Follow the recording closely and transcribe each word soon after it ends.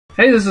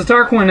Hey, this is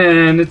Tarquin,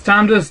 and it's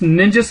time to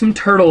ninja some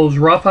turtles,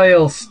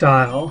 Raphael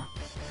style.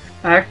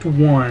 Act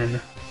 1.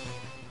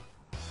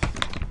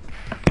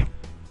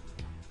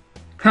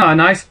 Ha,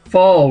 nice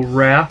fall,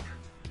 Raph.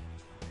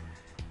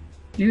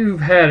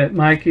 You've had it,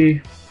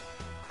 Mikey.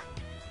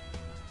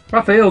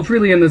 Raphael's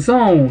really in the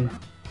zone.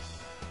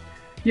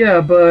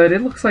 Yeah, but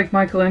it looks like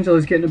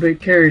Michelangelo's getting a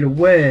bit carried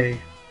away.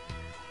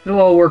 It'll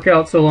all work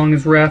out so long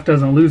as Raph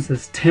doesn't lose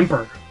his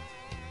temper.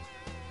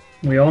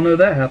 We all know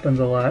that happens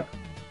a lot.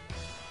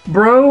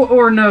 Bro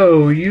or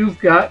no, you've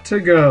got to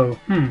go.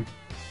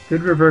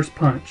 Good reverse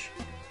punch.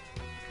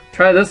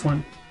 Try this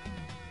one.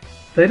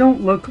 They don't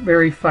look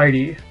very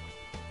fighty.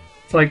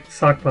 It's like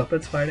sock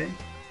puppets fighting.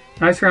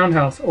 Nice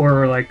roundhouse,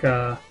 or like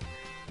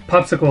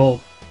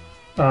popsicle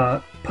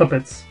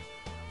puppets.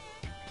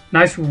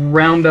 Nice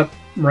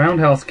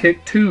roundhouse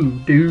kick too,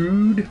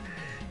 dude.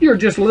 You're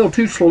just a little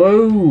too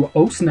slow.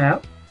 Oh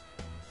snap.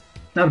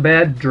 Not a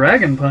bad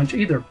dragon punch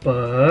either,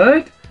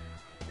 but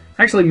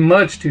actually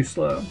much too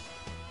slow.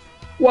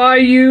 Why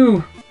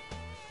you?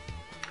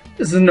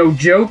 This is no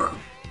joke.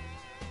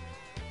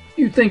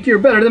 You think you're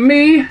better than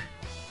me?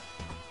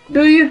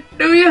 Do you?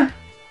 Do you?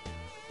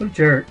 What a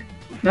jerk.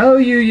 No,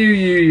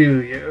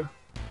 you.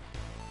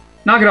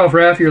 Knock it off,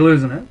 Raph. You're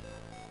losing it.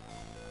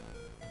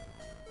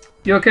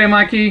 You okay,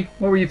 Mikey?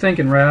 What were you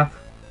thinking, Raph?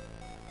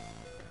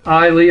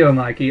 I, Leo,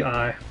 Mikey,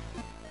 I.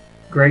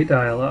 Great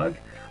dialogue.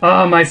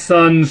 Ah, my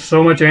son,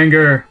 so much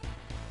anger.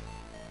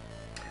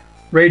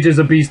 Rage is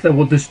a beast that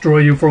will destroy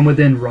you from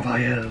within,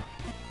 Raphael.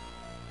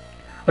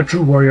 A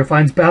true warrior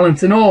finds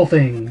balance in all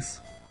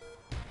things.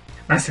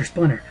 Master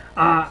Splinter,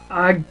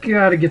 I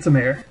gotta get some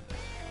air.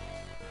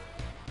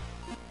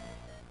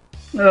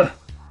 Ugh.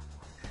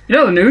 You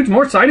know the news,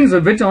 more sightings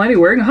of vigilante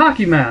wearing a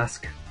hockey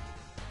mask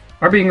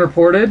are being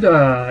reported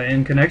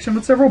in connection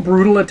with several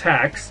brutal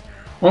attacks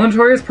on the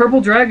notorious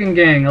Purple Dragon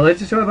Gang,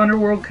 alleged to have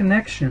underworld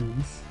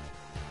connections.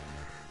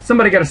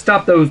 Somebody gotta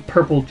stop those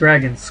Purple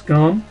Dragon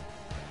scum.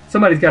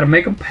 Somebody's gotta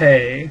make them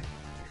pay.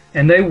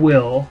 And they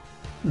will.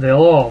 They'll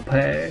all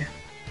pay.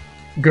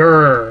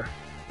 Grr.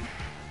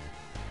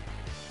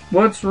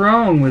 What's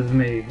wrong with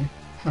me?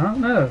 I don't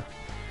know.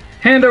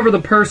 Hand over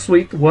the purse,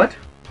 sweet... What?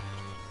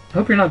 I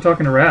hope you're not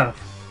talking to Raph.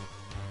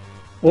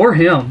 Or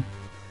him.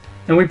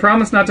 And we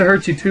promise not to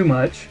hurt you too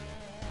much.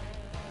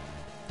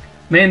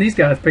 Man, these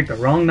guys picked the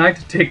wrong night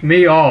to take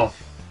me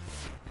off.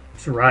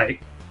 That's right.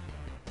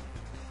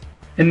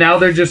 And now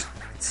they're just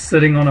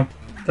sitting on a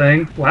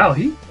thing. Wow,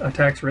 he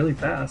attacks really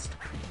fast.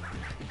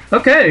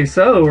 Okay,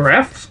 so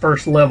Raph's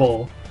first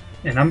level.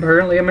 And I'm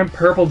in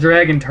Purple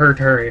Dragon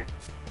territory.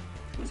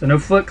 So no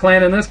Foot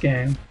Clan in this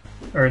game.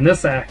 Or in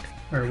this act.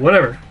 Or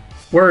whatever.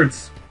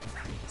 Words.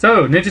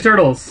 So, Ninja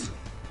Turtles.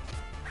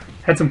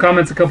 Had some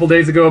comments a couple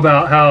days ago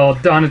about how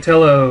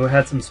Donatello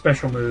had some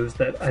special moves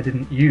that I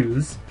didn't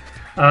use.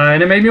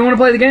 And it made me want to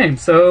play the game.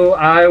 So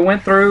I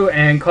went through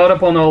and caught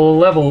up on all the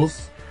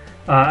levels.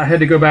 I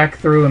had to go back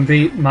through and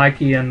beat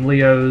Mikey and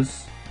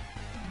Leo's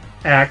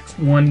Acts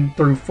 1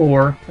 through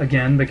 4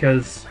 again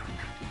because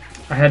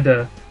I had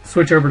to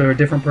switch over to a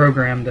different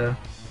program to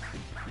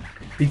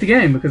beat the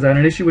game because I had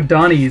an issue with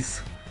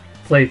Donnie's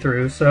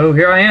playthrough. So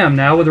here I am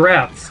now with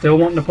Raph, still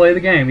wanting to play the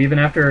game even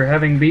after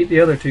having beat the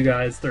other two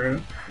guys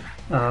through.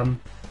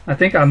 I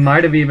think I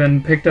might have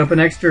even picked up an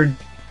extra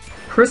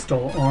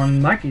crystal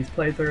on Mikey's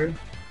playthrough,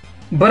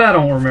 but I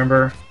don't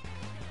remember.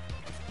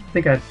 I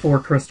think I had 4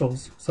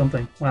 crystals,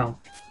 something. Wow.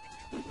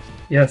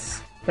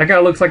 Yes, that guy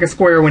looks like a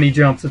square when he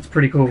jumps. It's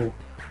pretty cool.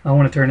 I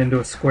want to turn into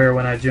a square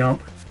when I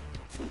jump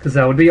because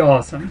that would be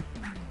awesome.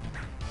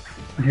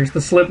 And here's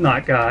the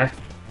Slipknot guy,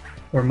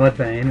 or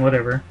Mudvayne,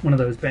 whatever, one of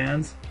those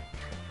bands.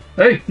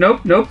 Hey,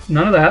 nope,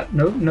 none of that.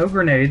 No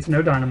grenades,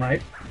 no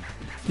dynamite,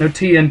 no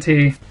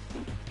TNT.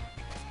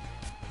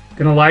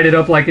 Gonna light it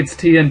up like it's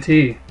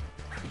TNT.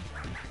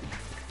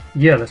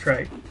 Yeah, that's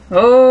right.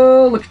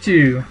 Oh, look at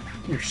you.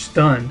 You're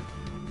stunned.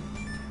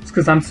 It's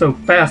because I'm so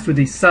fast with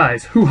these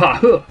size.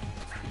 Hoo-ha-huh.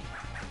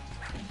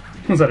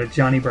 Was that a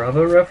Johnny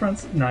Bravo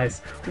reference?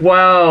 Nice.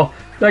 Wow,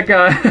 that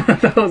guy,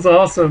 that was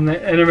awesome.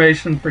 The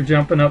animation for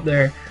jumping up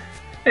there.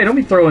 Hey, don't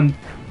be throwing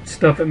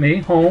stuff at me,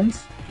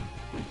 Holmes.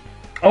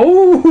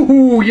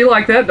 Oh, you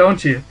like that,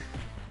 don't you?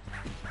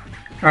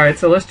 Alright,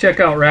 so let's check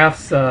out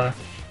Raph's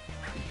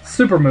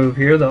super move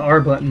here, the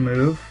R button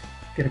move.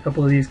 Get a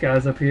couple of these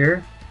guys up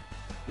here.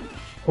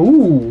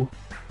 Ooh,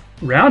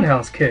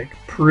 roundhouse kick.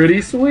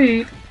 Pretty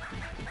sweet.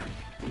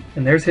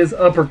 And there's his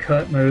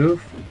uppercut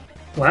move.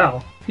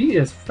 Wow, he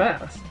is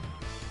fast.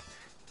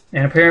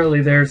 And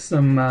apparently there's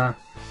some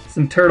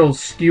turtles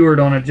skewered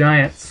on a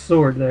giant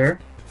sword there.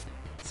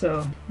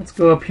 So, let's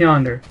go up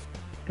yonder.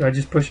 Do I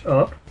just push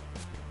up?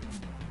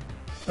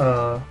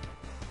 What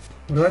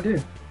do I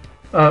do?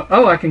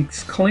 Oh, I can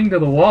cling to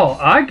the wall.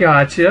 I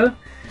gotcha!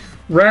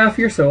 Raph,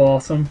 you're so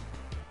awesome.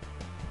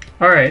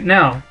 Alright,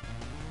 now,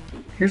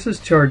 here's his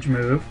charge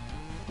move.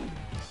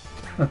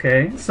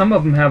 Okay, some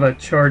of them have a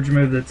charge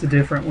move that's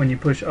different when you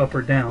push up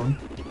or down.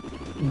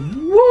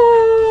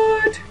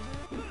 What?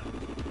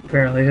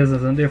 Apparently his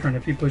isn't different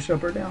if you push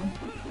up or down.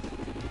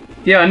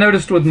 Yeah, I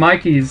noticed with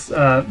Mikey's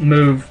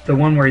move, the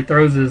one where he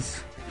throws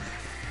his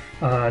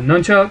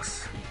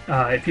nunchucks,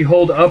 if you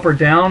hold up or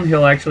down,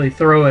 he'll actually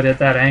throw it at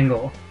that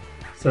angle.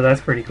 So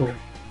that's pretty cool.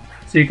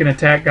 So you can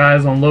attack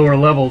guys on lower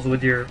levels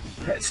with your...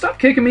 Stop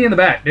kicking me in the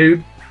back,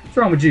 dude. What's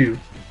wrong with you?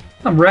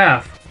 I'm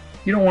Raph.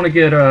 You don't want to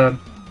get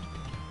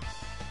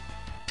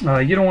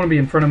you don't want to be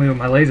in front of me when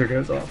my laser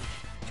goes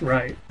off. That's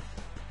right.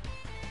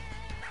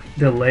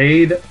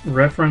 Delayed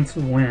reference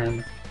when.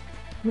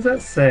 What does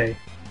that say?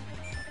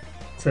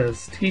 It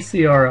says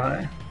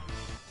TCRI.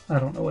 I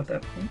don't know what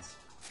that means.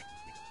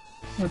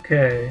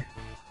 Okay.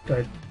 Do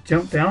I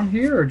jump down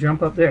here or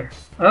jump up there?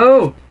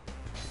 Oh!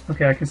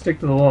 Okay, I can stick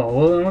to the wall.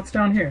 Well, then what's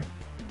down here?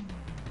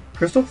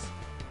 Crystals?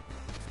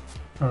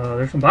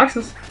 There's some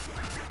boxes.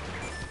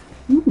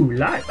 Ooh,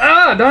 live.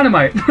 Ah,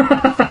 dynamite!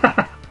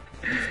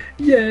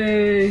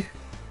 Yay!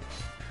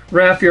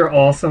 Raph, you're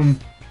awesome.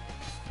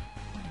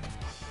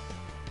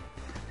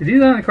 Did he do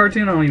that in the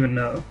cartoon? I don't even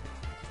know.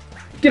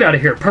 Get out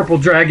of here, Purple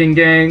Dragon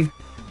Gang!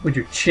 With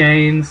your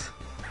chains.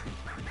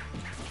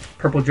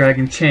 Purple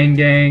Dragon Chain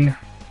Gang.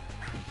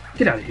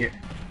 Get out of here.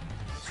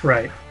 That's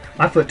right.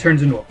 My foot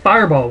turns into a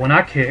fireball when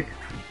I kick.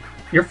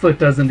 Your foot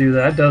doesn't do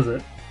that, does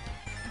it?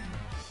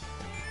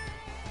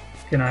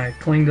 Can I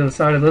cling to the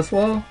side of this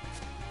wall?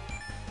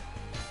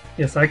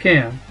 Yes, I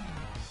can.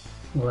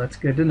 Well, that's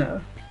good to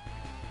know.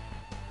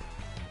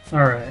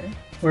 Alright,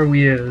 where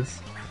we is?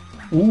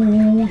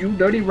 Ooh, you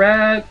dirty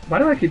rat! Why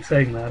do I keep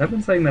saying that? I've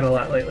been saying that a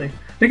lot lately.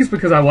 I think it's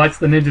because I watched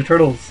the Ninja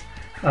Turtles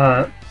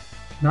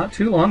not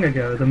too long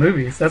ago, the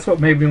movies. That's what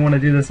made me want to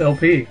do this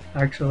LP,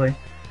 actually.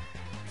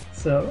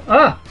 So,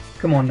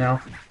 come on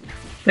now.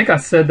 I think I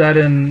said that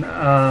in,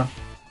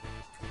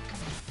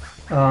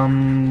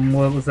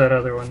 what was that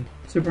other one?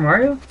 Super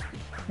Mario?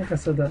 I think I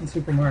said that in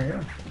Super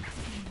Mario.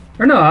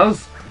 Or no,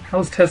 I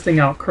was testing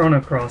out Chrono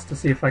Cross to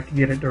see if I could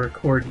get it to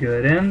record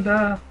good, and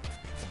the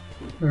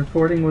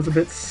recording was a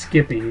bit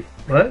skippy.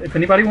 But if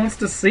anybody wants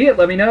to see it,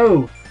 let me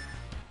know.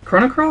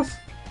 Chrono Cross?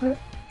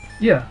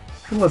 Yeah,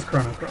 it was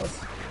Chrono Cross.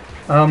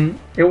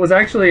 It was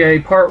actually a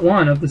part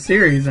 1 of the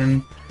series,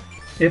 and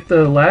if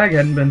the lag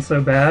hadn't been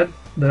so bad,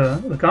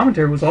 the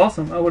commentary was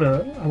awesome. I would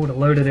have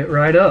loaded it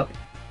right up,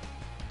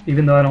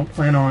 even though I don't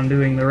plan on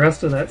doing the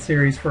rest of that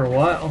series for a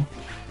while.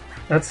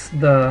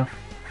 That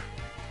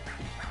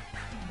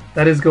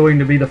is going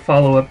to be the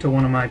follow-up to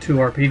one of my 2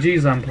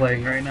 RPGs I'm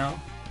playing right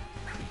now.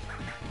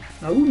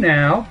 Oh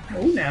now,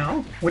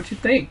 what you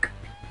think?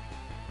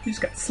 You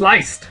just got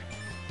sliced.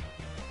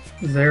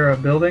 Is there a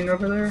building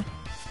over there?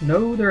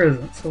 No, there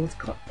isn't. So let's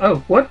call... Oh,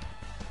 what?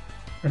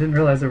 I didn't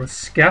realize there was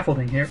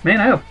scaffolding here.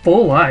 Man, I have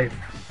full life.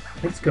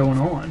 What's going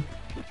on?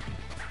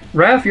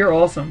 Raph, you're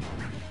awesome.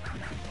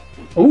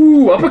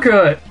 Ooh,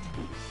 uppercut!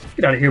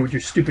 Get out of here with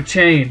your stupid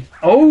chain.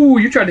 Oh,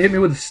 you tried to hit me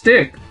with a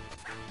stick.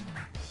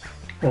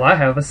 Well, I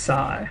have a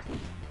sigh.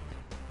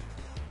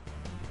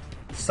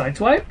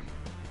 Sideswipe?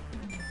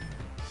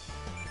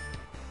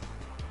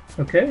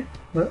 Okay.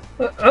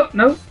 Oh,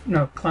 no.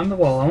 Climb the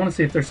wall. I want to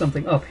see if there's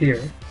something up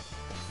here.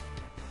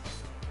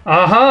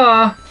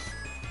 Aha!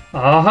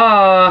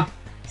 Aha!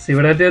 See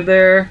what I did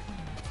there?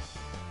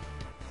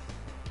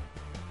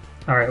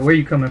 Alright, where are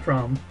you coming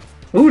from?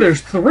 Ooh,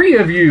 there's 3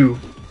 of you!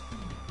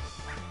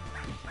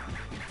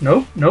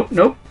 Nope. None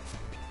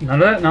of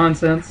that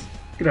nonsense.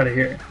 Get out of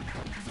here.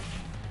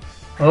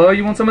 Oh,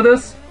 you want some of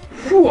this?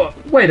 Whew,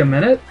 wait a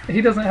minute.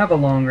 He doesn't have a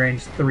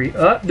long-range 3.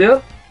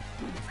 Dip.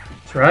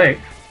 That's right.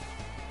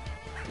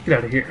 Get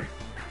out of here.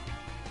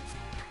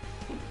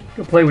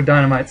 Go play with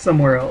dynamite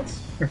somewhere else.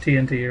 Or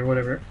TNT or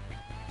whatever.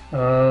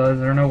 Is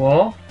there no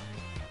wall?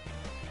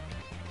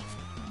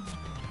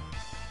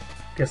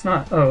 Guess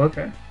not. Oh,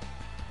 okay.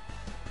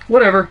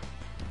 Whatever.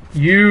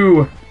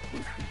 You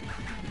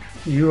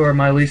are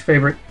my least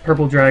favorite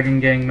Purple Dragon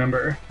Gang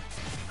member.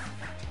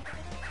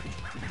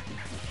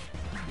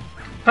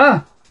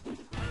 Ah!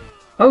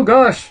 Oh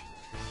gosh!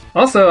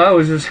 Also, I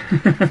was just...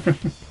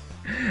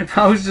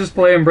 I was just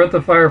playing Breath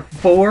of Fire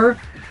 4,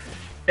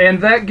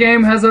 and that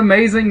game has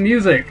amazing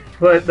music.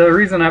 But the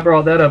reason I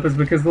brought that up is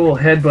because the little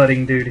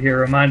headbutting dude here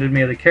reminded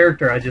me of the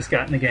character I just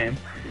got in the game.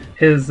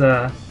 His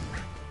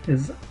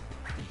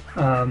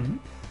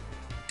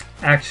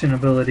action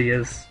ability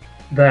is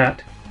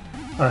that,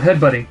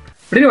 headbutting.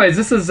 But anyways,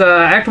 this is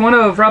Act 1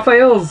 of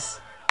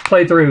Raphael's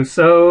playthrough,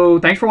 so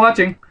thanks for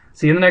watching.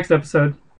 See you in the next episode.